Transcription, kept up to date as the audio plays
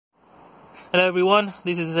Hello everyone,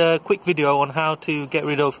 this is a quick video on how to get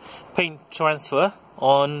rid of paint transfer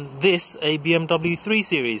on this a BMW 3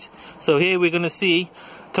 Series. So here we're going to see,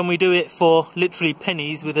 can we do it for literally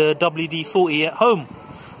pennies with a WD-40 at home.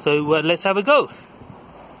 So let's have a go.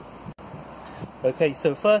 Okay,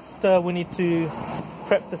 so first we need to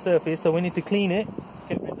prep the surface, so we need to clean it,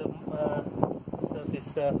 get rid of the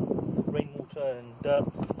surface rainwater and dirt.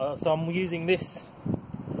 So I'm using this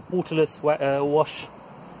waterless wash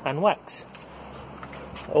and wax.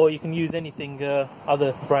 Or you can use anything,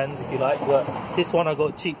 other brands if you like, but this one I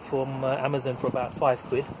got cheap from Amazon for about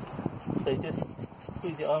 £5. So just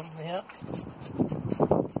squeeze it on here.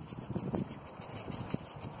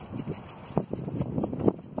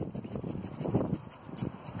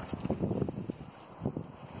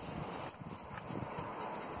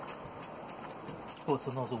 Of course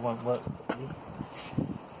the nozzle won't work properly.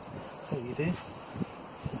 So you do.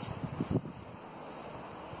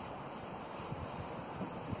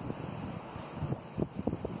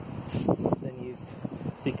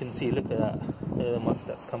 So you can see, look at that, much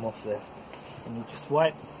that's come off there. And you just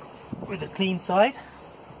wipe with the clean side.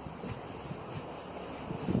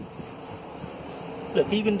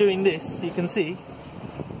 Look, even doing this, you can see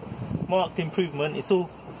marked improvement. It's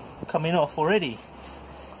all coming off already.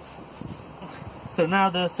 So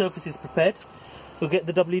now the surface is prepared. We'll get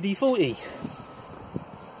the WD-40.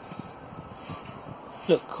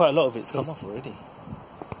 Look, quite a lot of it's come off already.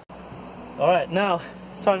 Alright, now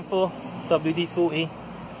it's time for WD-40.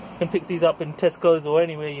 You can pick these up in Tesco's or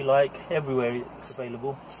anywhere you like, everywhere it's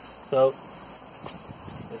available. So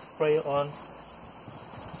let's spray it on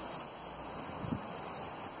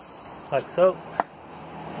like so.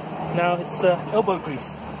 Now it's elbow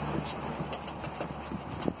grease.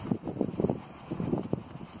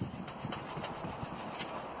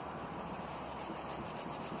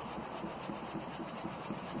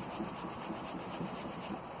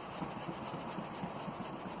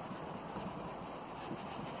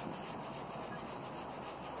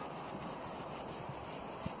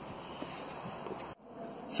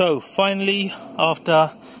 So finally,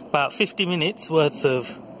 after about 50 minutes worth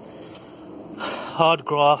of hard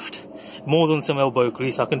graft, more than some elbow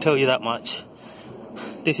grease, I can tell you that much,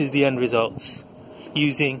 this is the end results.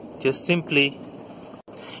 Using simply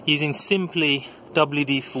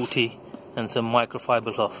WD-40 and some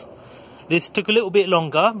microfiber cloth. This took a little bit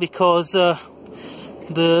longer because the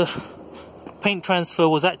paint transfer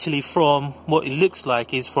was actually from what it looks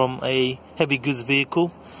like is from a heavy goods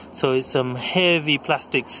vehicle. So it's some heavy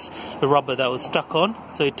plastics, rubber that was stuck on,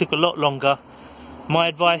 so it took a lot longer. My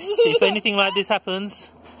advice, if anything like this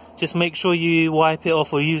happens, just make sure you wipe it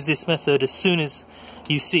off or use this method as soon as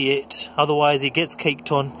you see it. Otherwise it gets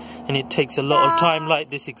caked on and it takes a lot of time, like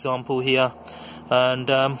this example here. And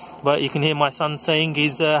but you can hear my son saying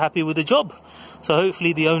he's happy with the job. So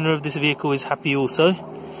hopefully the owner of this vehicle is happy also.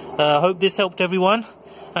 I hope this helped everyone.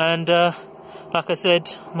 And like I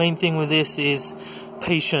said, main thing with this is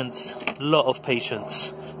patience, a lot of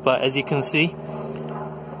patience. But as you can see,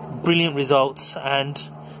 brilliant results, and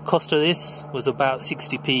cost of this was about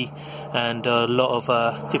 60p and a lot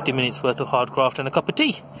of 50 minutes worth of hard graft and a cup of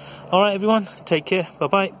tea. Alright everyone, take care, bye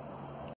bye.